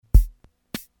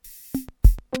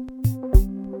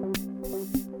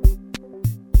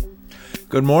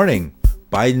Good morning.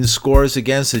 Biden scores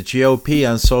against the GOP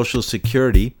on Social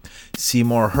Security.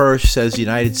 Seymour Hersh says the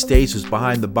United States was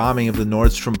behind the bombing of the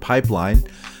Nord Stream pipeline,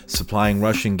 supplying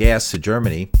Russian gas to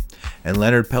Germany. And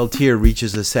Leonard Peltier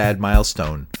reaches a sad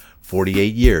milestone,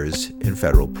 48 years in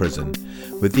federal prison.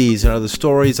 With these and other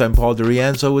stories, I'm Paul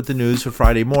DiRienzo with the news for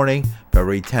Friday morning,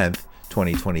 February 10th,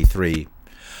 2023.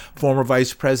 Former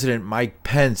Vice President Mike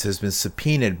Pence has been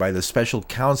subpoenaed by the special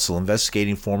counsel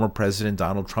investigating former President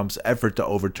Donald Trump's effort to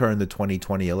overturn the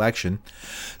 2020 election.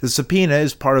 The subpoena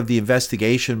is part of the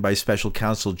investigation by special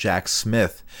counsel Jack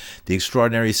Smith. The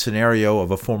extraordinary scenario of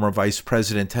a former vice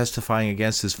president testifying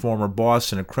against his former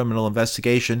boss in a criminal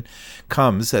investigation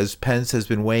comes as Pence has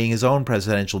been weighing his own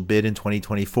presidential bid in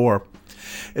 2024.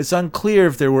 It's unclear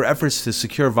if there were efforts to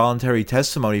secure voluntary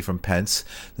testimony from Pence.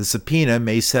 The subpoena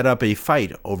may set up a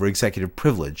fight over executive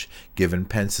privilege, given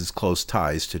Pence's close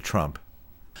ties to Trump.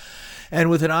 And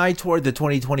with an eye toward the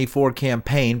 2024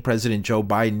 campaign, President Joe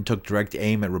Biden took direct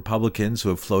aim at Republicans who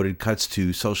have floated cuts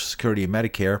to Social Security and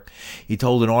Medicare. He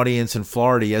told an audience in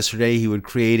Florida yesterday he would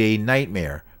create a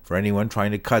nightmare for anyone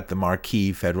trying to cut the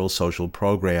marquee federal social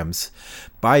programs.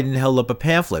 Biden held up a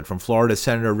pamphlet from Florida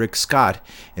Senator Rick Scott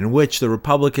in which the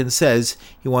Republican says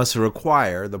he wants to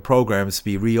require the programs to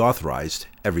be reauthorized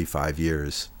every 5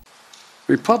 years.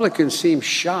 Republicans seemed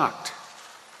shocked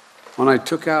when I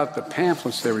took out the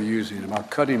pamphlets they were using about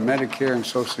cutting Medicare and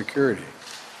Social Security.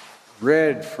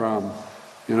 Read from,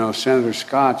 Senator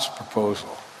Scott's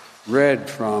proposal. Read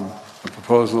from the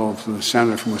proposal from the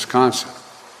senator from Wisconsin.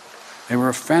 They were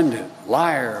offended.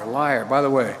 Liar, liar. By the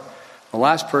way, the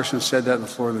last person who said that on the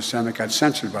floor of the Senate got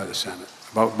censored by the Senate,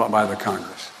 by the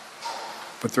Congress.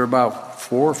 But there are about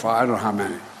 4 or 5, I don't know how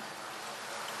many.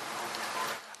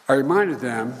 I reminded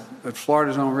them that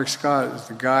Florida's own Rick Scott is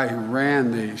the guy who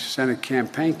ran the Senate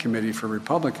campaign committee for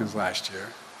Republicans last year,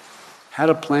 had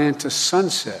a plan to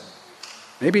sunset.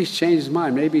 Maybe he's changed his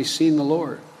mind. Maybe he's seen the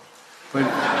Lord.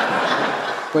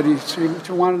 But he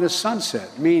wanted a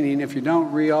sunset, meaning if you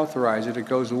don't reauthorize it, it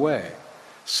goes away.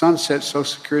 Sunset Social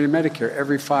Security and Medicare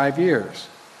every 5 years.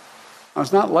 Now,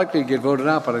 it's not likely to get voted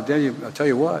out, but I'll tell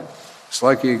you what, it's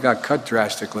likely it got cut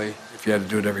drastically if you had to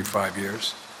do it every 5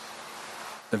 years.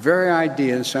 The very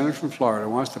idea the senator from Florida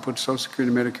wants to put Social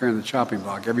Security and Medicare in the chopping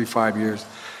block every 5 years,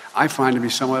 I find to be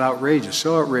somewhat outrageous.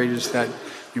 So outrageous that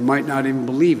you might not even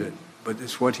believe it. But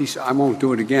it's what he said. I won't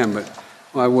do it again, but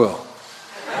I will.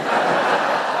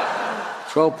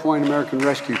 12-point American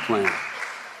Rescue Plan.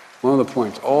 One of the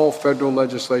points, all federal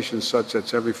legislation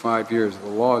sunsets every 5 years. The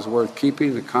law is worth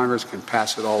keeping. The Congress can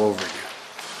pass it all over again.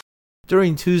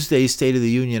 During Tuesday's State of the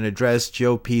Union address,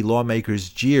 GOP lawmakers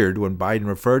jeered when Biden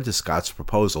referred to Scott's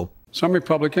proposal. Some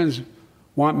Republicans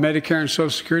want Medicare and Social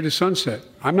Security to sunset.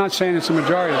 I'm not saying it's a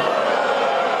majority.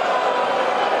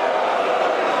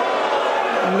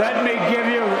 Let me give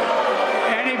you,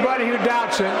 anybody who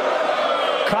doubts it,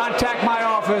 contact my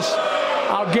office.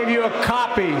 I'll give you a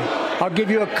copy. I'll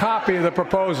give you a copy of the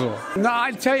proposal. No,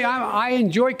 I tell you, I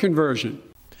enjoy conversion.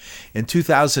 In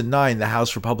 2009, the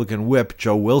House Republican whip,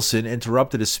 Joe Wilson,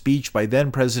 interrupted a speech by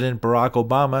then-President Barack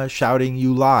Obama shouting,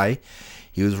 "You lie."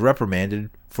 He was reprimanded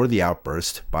for the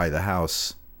outburst by the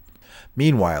House.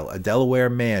 Meanwhile, a Delaware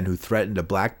man who threatened a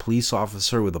black police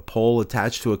officer with a pole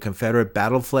attached to a Confederate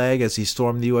battle flag as he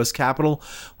stormed the U.S. Capitol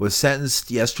was sentenced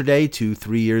yesterday to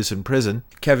 3 years in prison.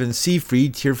 Kevin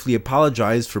Seafried tearfully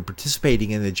apologized for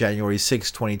participating in the January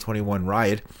 6, 2021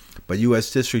 riot, but U.S.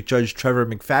 District Judge Trevor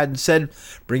McFadden said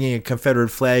bringing a Confederate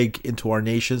flag into our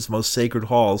nation's most sacred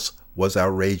halls was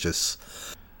outrageous.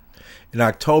 In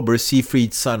October,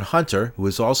 Seafried's son Hunter, who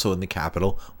was also in the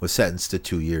Capitol, was sentenced to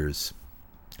 2 years.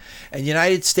 And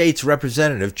United States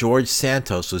Representative George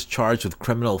Santos was charged with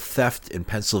criminal theft in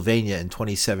Pennsylvania in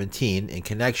 2017 in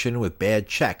connection with bad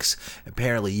checks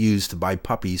apparently used to buy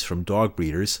puppies from dog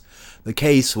breeders. The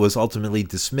case was ultimately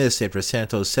dismissed after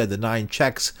Santos said the 9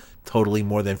 checks, totaling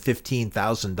more than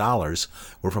 $15,000,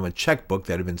 were from a checkbook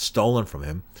that had been stolen from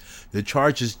him. The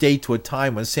charges date to a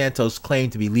time when Santos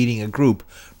claimed to be leading a group,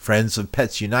 Friends of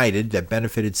Pets United, that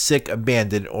benefited sick,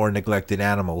 abandoned, or neglected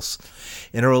animals.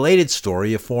 In a related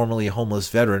story, a formerly homeless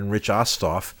veteran, Rich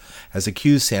Osthoff, has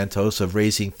accused Santos of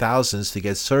raising thousands to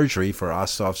get surgery for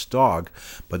Osthoff's dog,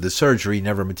 but the surgery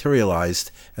never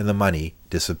materialized and the money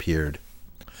disappeared.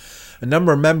 A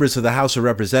number of members of the House of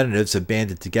Representatives have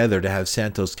banded together to have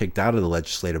Santos kicked out of the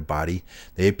legislative body.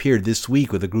 They appeared this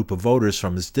week with a group of voters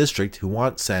from his district who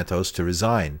want Santos to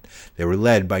resign. They were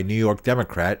led by New York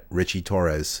Democrat Richie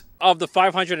Torres. Of the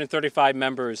 535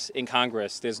 members in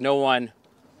Congress, there's no one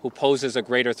who poses a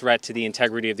greater threat to the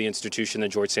integrity of the institution than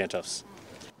George Santos.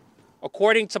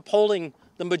 According to polling,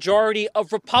 the majority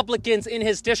of Republicans in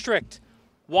his district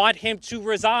want him to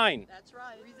resign. That's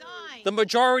right. Resign. The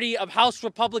majority of House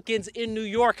Republicans in New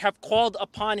York have called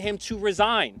upon him to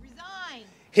resign. Resign.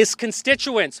 His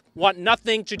constituents want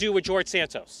nothing to do with George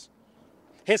Santos.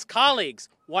 His colleagues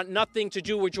want nothing to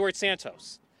do with George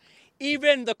Santos.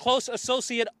 Even the close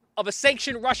associate of a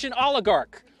sanctioned Russian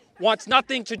oligarch wants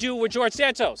nothing to do with George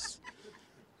Santos.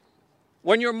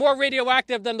 When you're more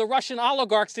radioactive than the Russian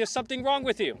oligarchs, there's something wrong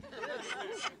with you.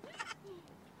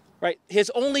 Right?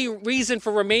 His only reason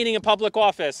for remaining in public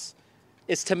office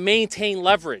is to maintain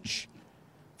leverage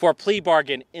for a plea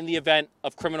bargain in the event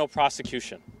of criminal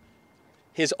prosecution.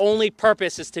 His only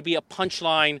purpose is to be a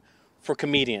punchline for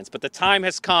comedians. But the time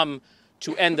has come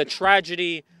to end the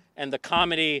tragedy and the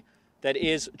comedy that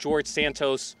is George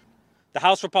Santos. The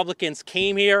House Republicans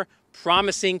came here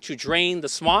promising to drain the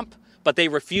swamp, but they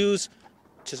refuse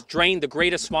to drain the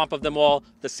greatest swamp of them all,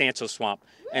 the Santos swamp.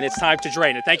 And it's time to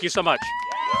drain it. Thank you so much.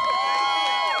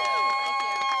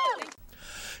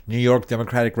 New York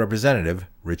Democratic Representative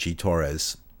Richie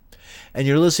Torres. And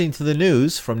you're listening to the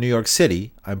news from New York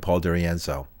City. I'm Paul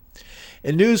D'Arienzo.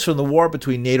 In news from the war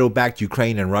between NATO-backed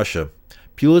Ukraine and Russia,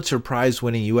 Pulitzer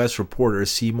Prize-winning U.S. reporter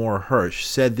Seymour Hersh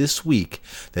said this week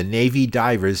that Navy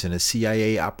divers in a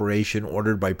CIA operation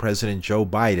ordered by President Joe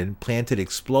Biden planted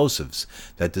explosives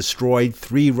that destroyed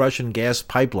 3 Russian gas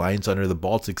pipelines under the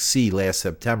Baltic Sea last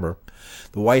September.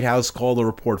 The White House called the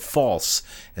report false,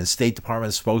 and State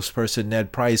Department spokesperson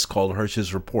Ned Price called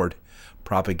Hersh's report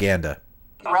propaganda.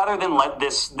 Rather than let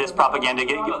this propaganda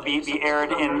be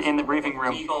aired in the briefing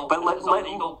room, but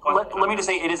let me just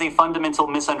say it is a fundamental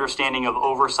misunderstanding of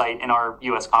oversight in our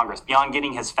U.S. Congress. Beyond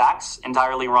getting his facts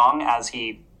entirely wrong, as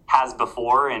he has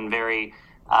before in very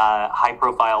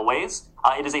high-profile ways,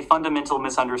 it is a fundamental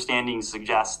misunderstanding to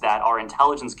suggest that our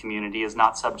intelligence community is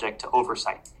not subject to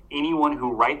oversight. Anyone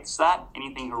who writes that,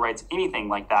 who writes anything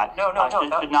like that,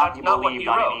 should not be believed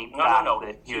on any fact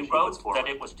that he or she puts forward. That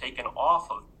it was taken off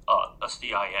of the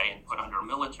CIA and put under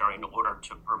military in order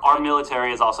to prevent... Our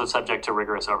military is also subject to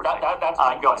rigorous oversight. That's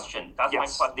my question. That's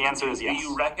yes. my question. The answer is yes. Do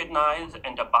you recognize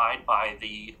and abide by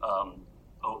the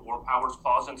War Powers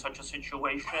Clause in such a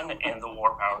situation and the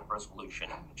War Powers Resolution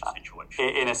in such a situation?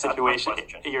 In a situation,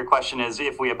 your question is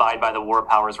if we abide by the War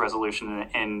Powers Resolution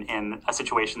in a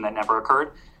situation that never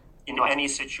occurred? In any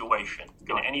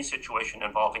situation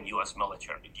involving U.S.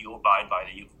 military, do you abide by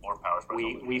the War Powers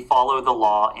Resolution? We follow the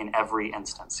law in every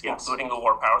instance, yes. Including the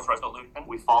War Powers Resolution?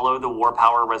 We follow the War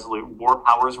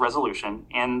Powers Resolution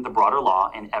and the broader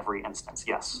law in every instance,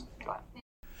 yes. Go ahead.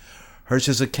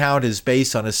 Hersh's account is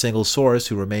based on a single source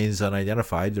who remains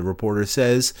unidentified. The reporter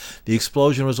says the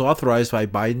explosion was authorized by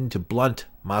Biden to blunt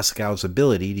Moscow's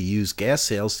ability to use gas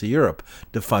sales to Europe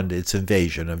to fund its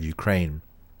invasion of Ukraine.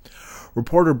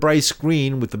 Reporter Bryce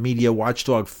Green with the media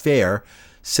watchdog FAIR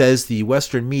says the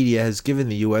Western media has given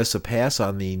the U.S. a pass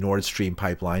on the Nord Stream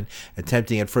pipeline,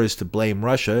 attempting at first to blame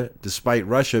Russia, despite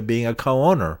Russia being a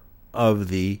co-owner of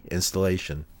the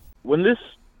installation. When this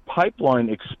pipeline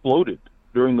exploded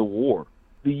during the war,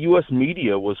 the U.S.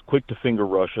 media was quick to finger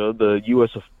Russia. The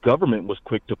U.S. government was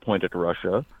quick to point at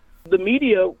Russia. The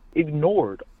media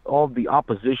ignored all the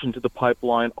opposition to the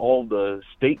pipeline, all the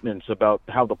statements about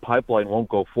how the pipeline won't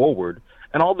go forward,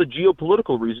 and all the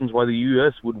geopolitical reasons why the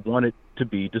U.S. would want it to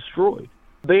be destroyed.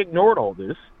 They ignored all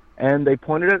this, and they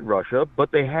pointed at Russia,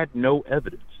 but they had no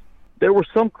evidence. There were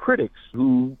some critics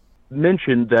who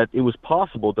mentioned that it was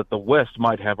possible that the West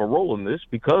might have a role in this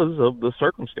because of the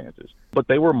circumstances, but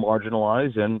they were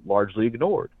marginalized and largely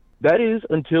ignored. That is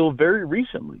until very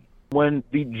recently, when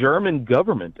the German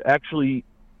government actually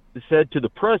said to the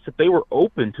press that they were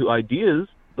open to ideas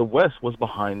the West was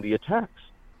behind the attacks.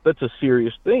 That's a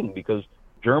serious thing because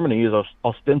Germany is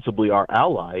ostensibly our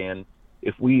ally, and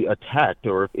if we attacked,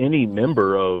 or if any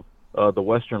member of the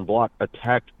Western Bloc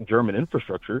attacked German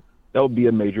infrastructure, that would be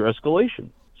a major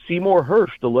escalation. Seymour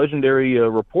Hersh, the legendary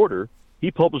reporter,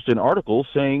 he published an article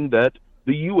saying that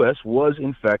the U.S. was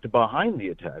in fact behind the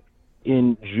attack.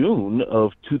 In June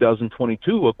of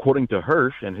 2022, according to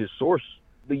Hersh and his source,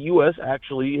 the U.S.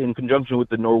 actually, in conjunction with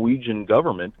the Norwegian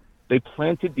government, they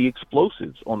planted the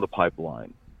explosives on the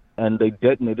pipeline, and they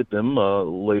detonated them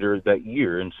later that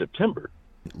year in September.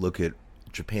 Look at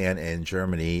Japan and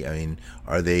Germany. I mean,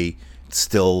 are they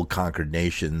still conquered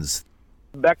nations?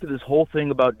 Back to this whole thing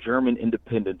about German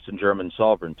independence and German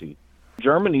sovereignty.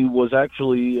 Germany was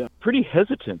actually pretty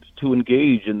hesitant to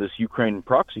engage in this Ukraine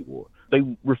proxy war.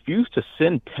 They refused to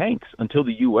send tanks until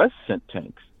the U.S. sent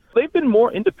tanks. They've been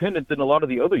more independent than a lot of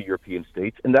the other European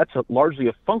states, and that's largely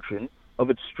a function of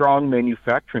its strong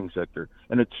manufacturing sector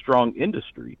and its strong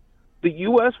industry. The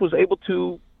U.S. was able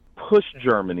to push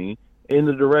Germany in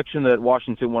the direction that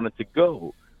Washington wanted to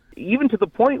go. even to the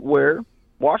point where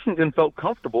Washington felt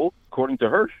comfortable, according to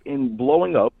Hirsch, in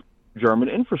blowing up German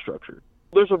infrastructure.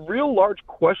 There's a real large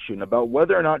question about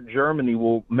whether or not Germany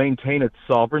will maintain its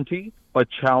sovereignty by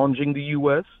challenging the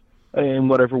U.S. in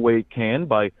whatever way it can,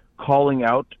 by calling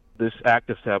out this act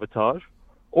of sabotage,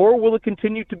 or will it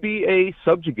continue to be a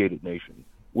subjugated nation?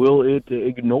 Will it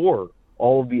ignore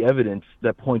all of the evidence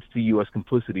that points to U.S.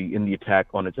 complicity in the attack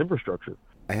on its infrastructure?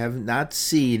 I have not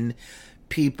seen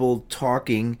people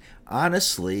talking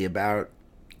honestly about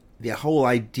the whole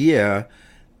idea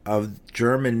of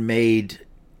German-made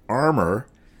armor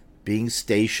being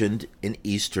stationed in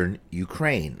eastern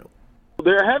Ukraine.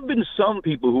 There have been some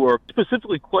people who are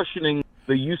specifically questioning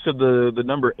the use of the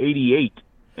number 88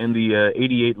 in the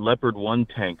 88 Leopard 1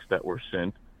 tanks that were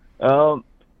sent.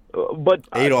 But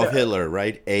Adolf Hitler,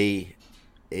 right?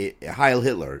 Heil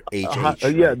Hitler, HH.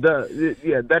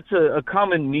 Yeah, that's a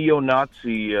common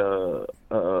neo-Nazi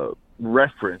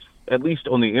reference, at least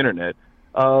on the internet.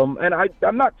 And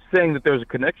I'm not saying that there's a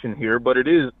connection here, but it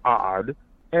is odd.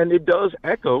 And it does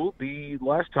echo the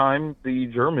last time the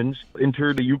Germans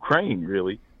entered the Ukraine,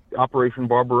 really, Operation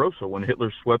Barbarossa, when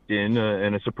Hitler swept in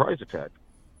a surprise attack.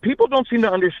 People don't seem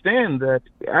to understand that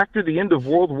after the end of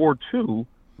World War II,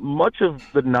 much of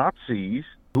the Nazis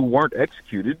who weren't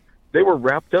executed, they were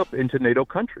wrapped up into NATO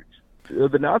countries.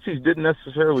 The Nazis didn't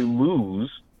necessarily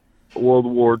lose World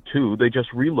War II. They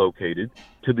just relocated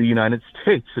to the United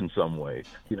States in some way.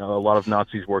 You know, a lot of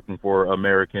Nazis working for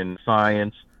American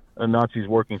science, Nazis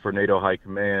working for NATO High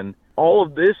Command. All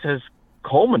of this has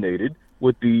culminated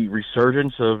with the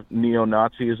resurgence of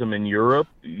neo-Nazism in Europe.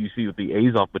 You see with the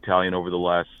Azov Battalion over the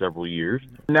last several years.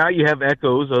 Now you have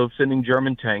echoes of sending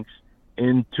German tanks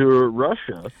into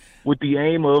Russia with the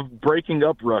aim of breaking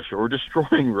up Russia or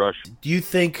destroying Russia. Do you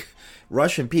think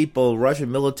Russian people,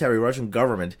 Russian military, Russian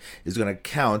government is going to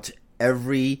count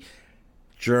every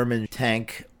German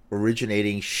tank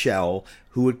originating shell,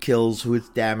 who it kills, who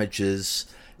it damages,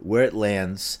 where it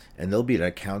lands, and there'll be an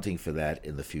accounting for that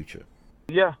in the future?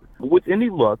 Yeah. With any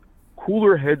luck,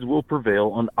 cooler heads will prevail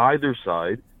on either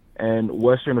side, and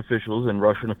Western officials and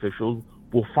Russian officials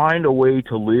will find a way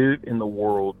to live in the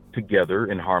world together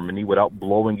in harmony without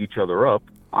blowing each other up.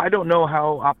 I don't know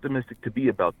how optimistic to be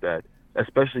about that,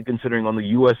 especially considering on the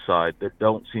U.S. side there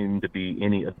don't seem to be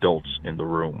any adults in the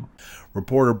room.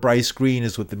 Reporter Bryce Green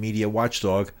is with the media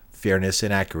watchdog Fairness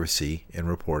and Accuracy in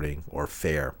Reporting, or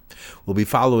FAIR. We'll be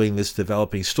following this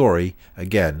developing story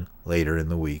again later in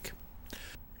the week.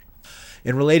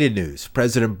 In related news,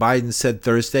 President Biden said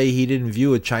Thursday he didn't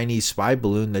view a Chinese spy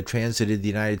balloon that transited the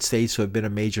United States to have been a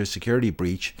major security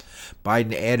breach.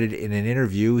 Biden added in an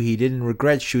interview he didn't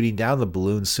regret shooting down the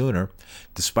balloon sooner,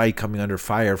 despite coming under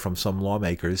fire from some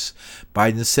lawmakers.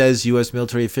 Biden says U.S.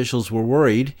 military officials were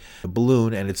worried the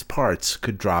balloon and its parts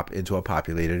could drop into a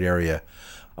populated area.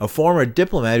 A former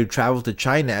diplomat who traveled to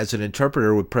China as an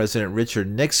interpreter with President Richard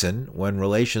Nixon when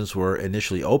relations were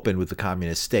initially opened with the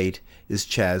communist state is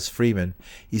Chaz Freeman.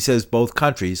 He says both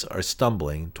countries are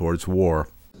stumbling towards war.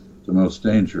 The most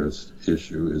dangerous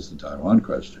issue is the Taiwan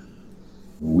question.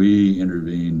 We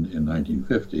intervened in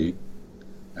 1950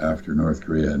 after North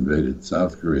Korea invaded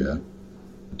South Korea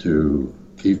to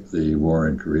keep the war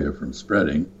in Korea from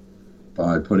spreading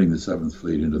by putting the Seventh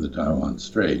Fleet into the Taiwan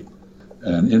Strait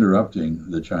and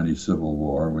interrupting the Chinese Civil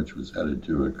War, which was headed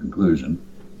to a conclusion,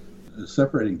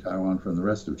 separating Taiwan from the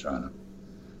rest of China.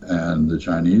 And the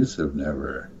Chinese have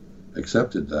never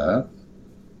accepted that,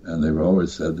 and they've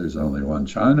always said there's only one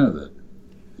China, that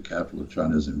the capital of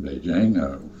China is in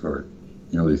Beijing. For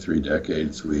nearly 3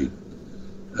 decades, we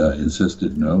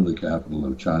insisted no, the capital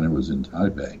of China was in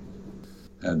Taipei.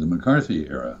 And the McCarthy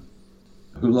era,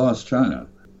 who lost China?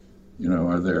 You know,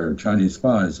 are there Chinese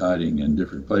spies hiding in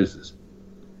different places?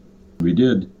 We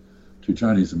did to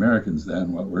Chinese Americans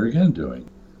then what we're again doing,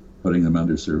 putting them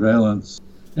under surveillance,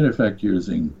 in effect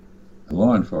using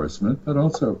law enforcement, but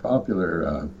also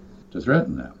popular to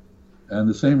threaten them. And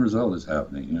the same result is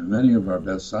happening. You know, many of our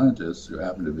best scientists who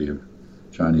happen to be of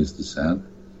Chinese descent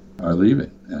are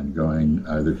leaving and going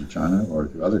either to China or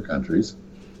to other countries.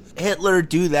 Hitler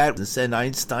do that and send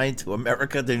Einstein to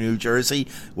America, to New Jersey,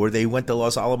 where they went to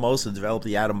Los Alamos and developed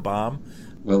the atom bomb?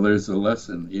 Well, there's a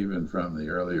lesson even from the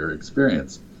earlier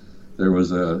experience. There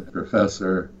was a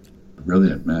professor, a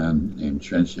brilliant man named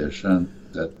Chen Xieshen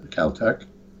at Caltech.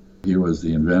 He was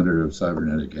the inventor of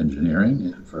cybernetic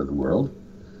engineering for the world.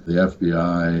 The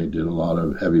FBI did a lot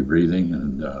of heavy breathing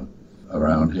and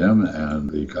around him, and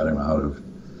they cut him out of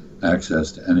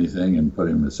access to anything and put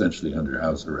him essentially under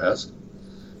house arrest.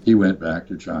 He went back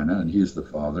to China, and he's the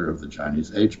father of the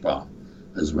Chinese H-bomb,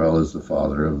 as well as the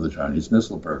father of the Chinese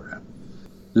missile program.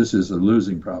 This is a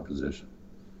losing proposition.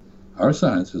 Our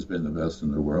science has been the best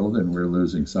in the world, and we're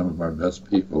losing some of our best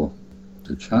people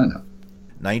to China.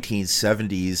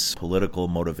 1970s political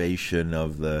motivation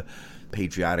of the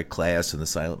patriotic class and the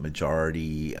silent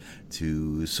majority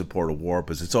to support a war,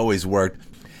 because it's always worked.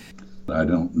 I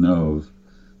don't know of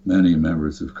many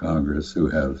members of Congress who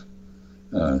have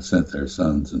sent their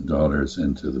sons and daughters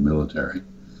into the military,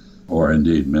 or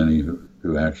indeed many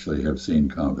who actually have seen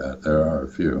combat. There are a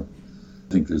few.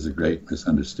 I think there's a great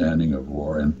misunderstanding of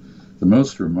war, and the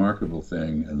most remarkable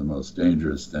thing and the most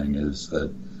dangerous thing is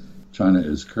that China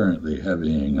is currently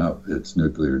heavying up its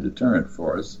nuclear deterrent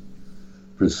force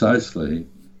precisely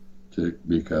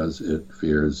because it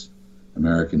fears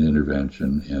American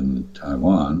intervention in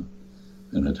Taiwan,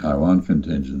 in a Taiwan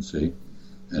contingency,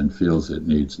 and feels it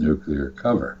needs nuclear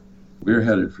cover. We're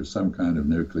headed for some kind of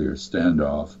nuclear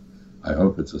standoff. I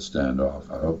hope it's a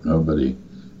standoff. I hope nobody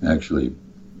actually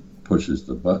pushes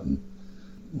the button.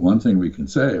 One thing we can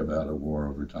say about a war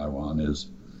over Taiwan is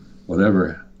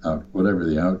whatever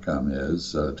the outcome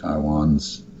is,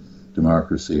 Taiwan's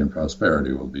democracy and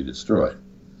prosperity will be destroyed.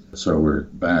 So we're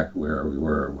back where we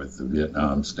were with the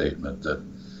Vietnam statement that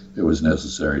it was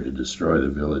necessary to destroy the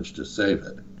village to save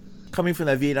it. Coming from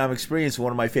that Vietnam experience,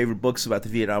 one of my favorite books about the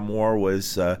Vietnam War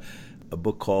was a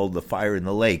book called The Fire in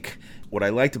the Lake. What I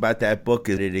liked about that book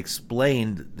is it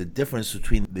explained the difference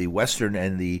between the Western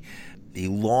and the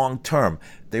long term.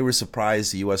 They were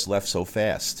surprised the U.S. left so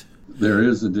fast. There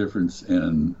is a difference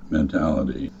in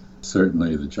mentality.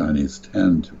 Certainly the Chinese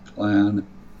tend to plan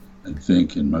and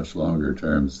think in much longer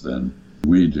terms than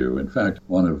we do. In fact,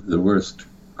 one of the worst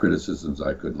criticisms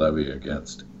I could levy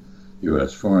against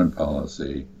U.S. foreign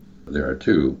policy, there are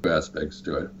two aspects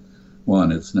to it.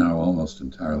 One, it's now almost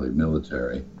entirely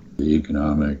military. The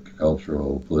economic,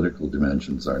 cultural, political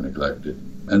dimensions are neglected.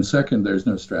 And second, there's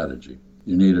no strategy.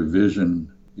 You need a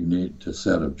vision, you need to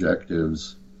set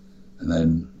objectives, and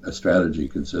then a strategy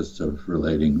consists of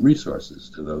relating resources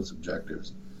to those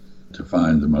objectives to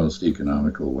find the most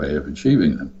economical way of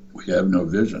achieving them. We have no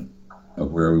vision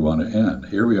of where we want to end.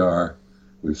 Here we are,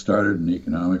 we've started an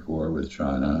economic war with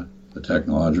China, a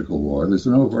technological war. There's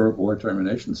no war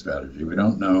termination strategy. We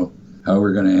don't know how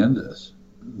we're going to end this.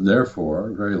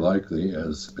 Therefore, very likely,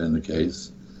 as has been the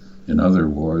case in other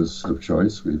wars of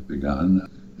choice we've begun,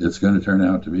 it's going to turn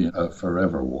out to be a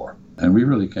forever war. And we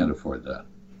really can't afford that.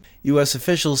 U.S.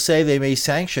 officials say they may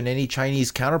sanction any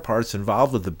Chinese counterparts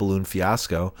involved with the balloon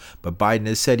fiasco, but Biden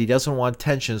has said he doesn't want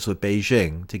tensions with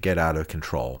Beijing to get out of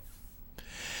control.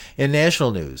 In national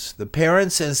news, the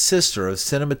parents and sister of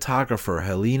cinematographer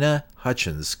Halyna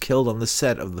Hutchins, killed on the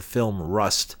set of the film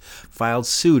Rust, filed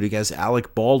suit against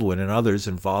Alec Baldwin and others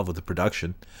involved with the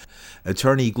production.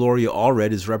 Attorney Gloria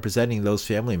Allred is representing those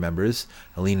family members,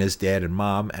 Halyna's dad and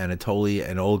mom, Anatoly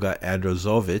and Olga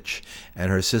Androzovich, and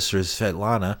her sister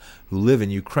Svetlana, who live in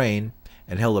Ukraine,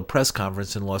 and held a press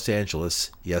conference in Los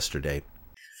Angeles yesterday.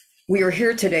 We are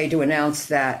here today to announce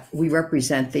that we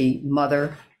represent the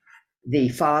mother, the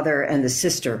father, and the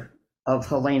sister of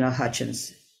Halyna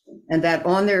Hutchins, and that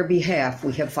on their behalf,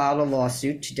 we have filed a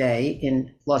lawsuit today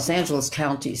in Los Angeles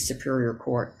County Superior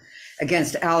Court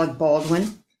against Alec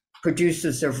Baldwin,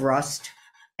 producers of Rust,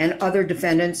 and other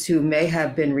defendants who may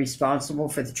have been responsible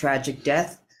for the tragic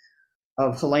death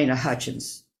of Halyna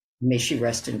Hutchins. May she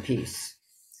rest in peace.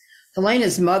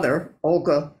 Halyna's mother,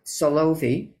 Olga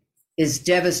Solovey, is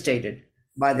devastated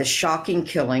by the shocking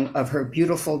killing of her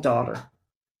beautiful daughter,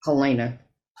 Halyna.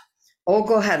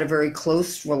 Olga had a very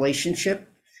close relationship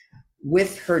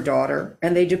with her daughter,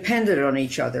 and they depended on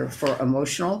each other for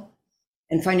emotional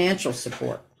and financial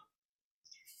support.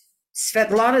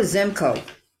 Svetlana Zemko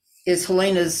is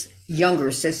Halyna's younger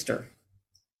sister.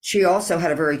 She also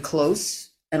had a very close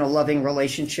and a loving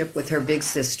relationship with her big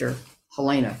sister,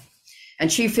 Halyna.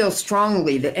 And she feels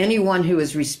strongly that anyone who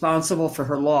is responsible for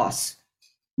her loss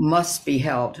must be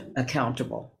held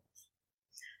accountable.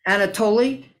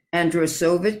 Anatoly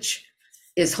Androzovich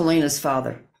is Halyna's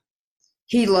father.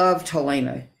 He loved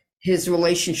Halyna. His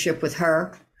relationship with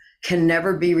her can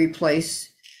never be replaced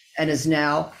and is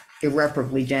now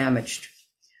irreparably damaged.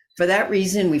 For that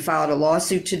reason, we filed a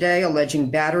lawsuit today alleging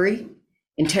battery,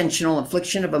 intentional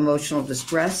infliction of emotional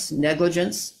distress,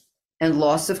 negligence, and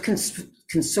loss of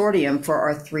consortium for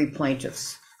our three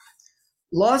plaintiffs.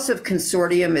 Loss of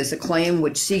consortium is a claim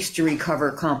which seeks to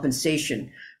recover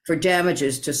compensation for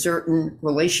damages to certain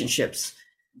relationships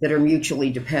that are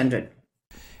mutually dependent.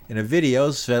 In a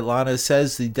video, Svetlana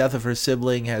says the death of her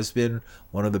sibling has been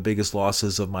one of the biggest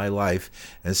losses of my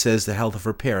life, and says the health of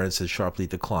her parents has sharply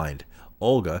declined.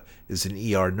 Olga is an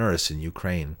ER nurse in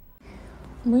Ukraine.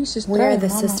 We are the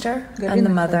sister and the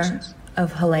mother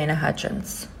of Halyna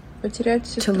Hutchins.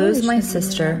 To lose my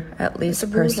sister, at least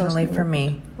personally for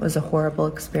me, was a horrible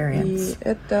experience,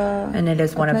 and it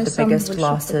is one of the biggest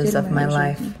losses of my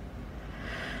life.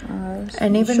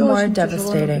 And even more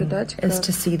devastating is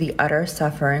to see the utter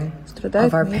suffering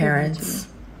of our parents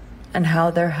and how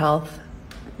their health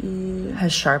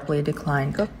has sharply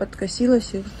declined.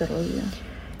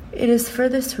 It is for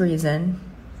this reason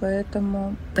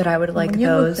that I would like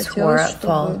those who are at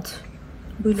fault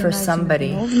for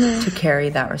somebody to carry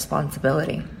that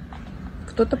responsibility.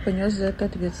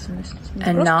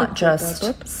 And not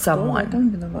just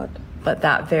someone, but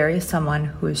that very someone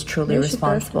who is truly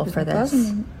responsible for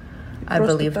this. I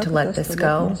believe to let this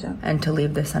go and to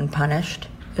leave this unpunished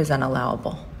is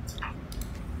unallowable.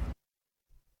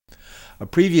 A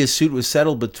previous suit was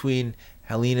settled between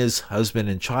Helena's husband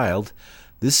and child.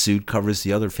 This suit covers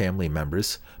the other family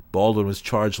members. Baldwin was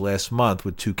charged last month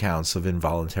with 2 counts of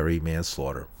involuntary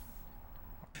manslaughter.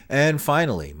 And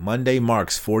finally, Monday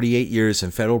marks 48 years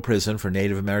in federal prison for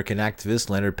Native American activist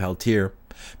Leonard Peltier.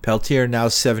 Peltier, now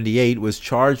 78, was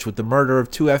charged with the murder of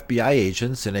 2 FBI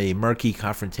agents in a murky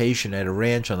confrontation at a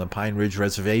ranch on the Pine Ridge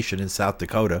Reservation in South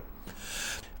Dakota.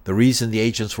 The reason the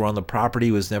agents were on the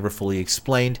property was never fully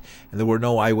explained, and there were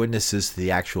no eyewitnesses to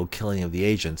the actual killing of the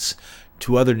agents.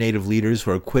 2 other Native leaders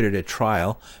were acquitted at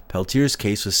trial. Peltier's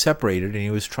case was separated, and he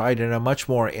was tried in a much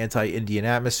more anti-Indian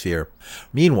atmosphere.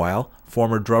 Meanwhile,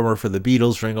 former drummer for the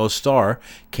Beatles, Ringo Starr,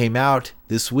 came out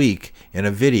this week in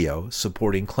a video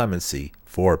supporting clemency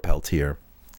for Peltier.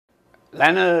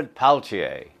 Leonard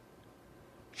Peltier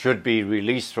should be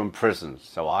released from prison,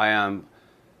 so I am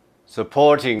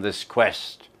supporting this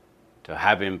quest to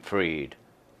have him freed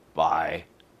by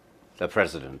the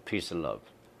president. Peace and love.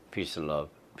 Peace and love.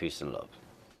 Peace and love.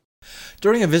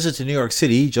 During a visit to New York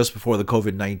City just before the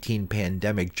COVID-19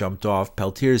 pandemic jumped off,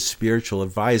 Peltier's spiritual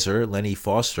advisor, Lenny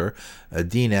Foster, a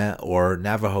Dina or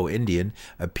Navajo Indian,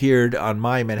 appeared on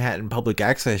my Manhattan Public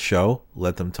Access show,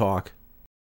 Let Them Talk.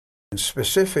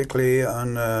 Specifically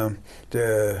on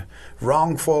the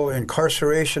wrongful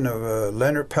incarceration of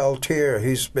Leonard Peltier.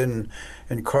 He's been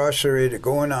incarcerated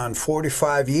going on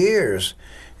 45 years,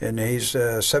 and he's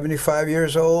 75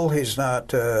 years old. He's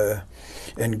not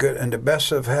in the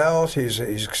best of health. He's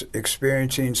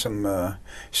experiencing some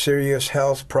serious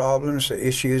health problems,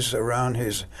 issues around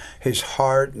his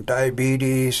heart, and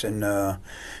diabetes, and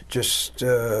just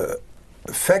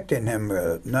affecting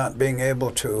him, not being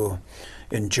able to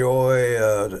enjoy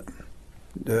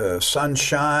the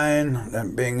sunshine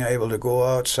and being able to go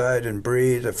outside and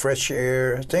breathe the fresh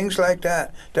air, things like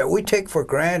that we take for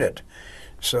granted.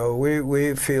 So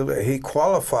we feel that he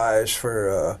qualifies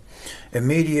for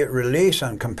immediate release,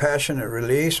 on compassionate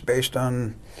release based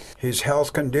on his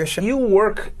health condition. You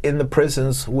work in the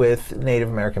prisons with Native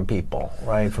American people,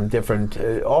 right, from different,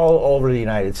 all over the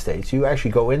United States. You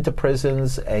actually go into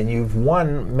prisons, and you've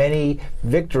won many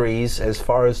victories as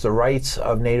far as the rights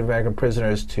of Native American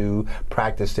prisoners to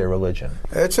practice their religion.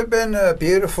 It's been a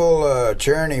beautiful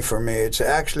journey for me. It's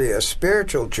actually a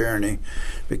spiritual journey,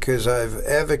 because I've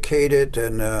advocated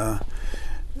and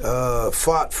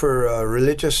fought for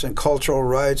religious and cultural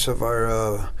rights of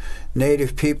our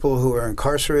Native people who are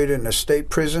incarcerated in the state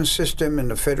prison system, in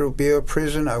the Federal Bureau of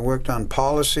Prison. I worked on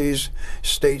policies,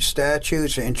 state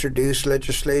statutes, introduced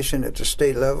legislation at the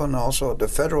state level and also at the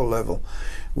federal level,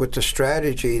 with the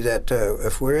strategy that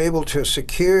if we're able to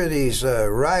secure these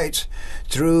rights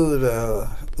through the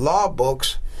law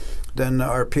books, then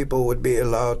our people would be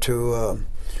allowed to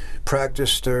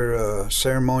practice their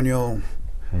ceremonial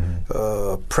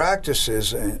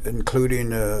practices,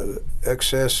 including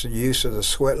excess use of the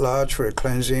sweat lodge for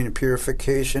cleansing and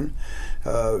purification,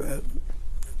 the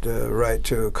right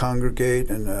to congregate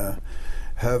and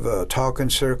have talking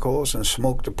circles and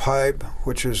smoke the pipe,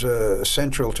 which is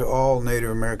central to all Native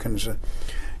Americans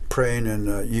praying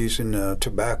and using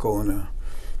tobacco and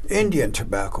Indian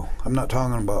tobacco. I'm not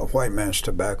talking about white man's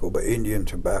tobacco, but Indian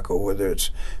tobacco, whether it's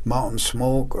mountain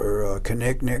smoke or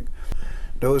Kinnicknick.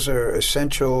 Those are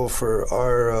essential for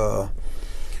our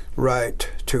right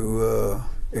to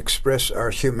express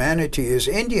our humanity as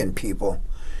Indian people.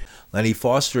 Lenny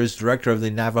Foster is director of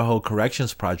the Navajo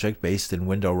Corrections Project based in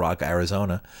Window Rock,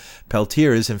 Arizona.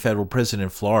 Peltier is in federal prison in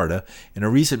Florida. In a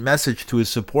recent message to his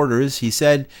supporters, he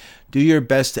said, "Do your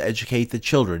best to educate the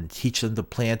children. Teach them to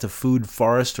plant a food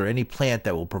forest or any plant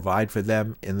that will provide for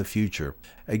them in the future.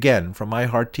 Again, from my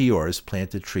heart to yours,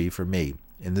 plant a tree for me,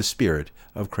 in the spirit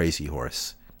of Crazy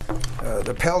Horse."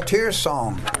 The Peltier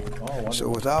song. So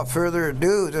without further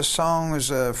ado, this song is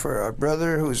for our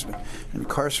brother who's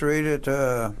incarcerated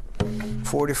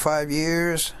 45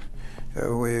 years.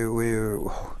 We're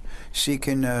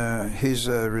seeking his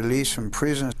release from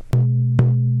prison.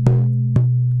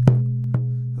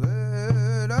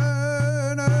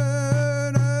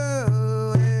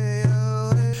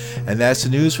 And that's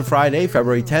the news for Friday,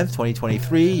 February 10th,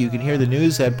 2023. You can hear the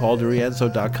news at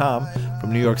pauldorienzo.com.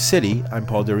 From New York City, I'm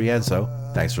Paul DiRienzo.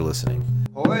 Thanks for listening.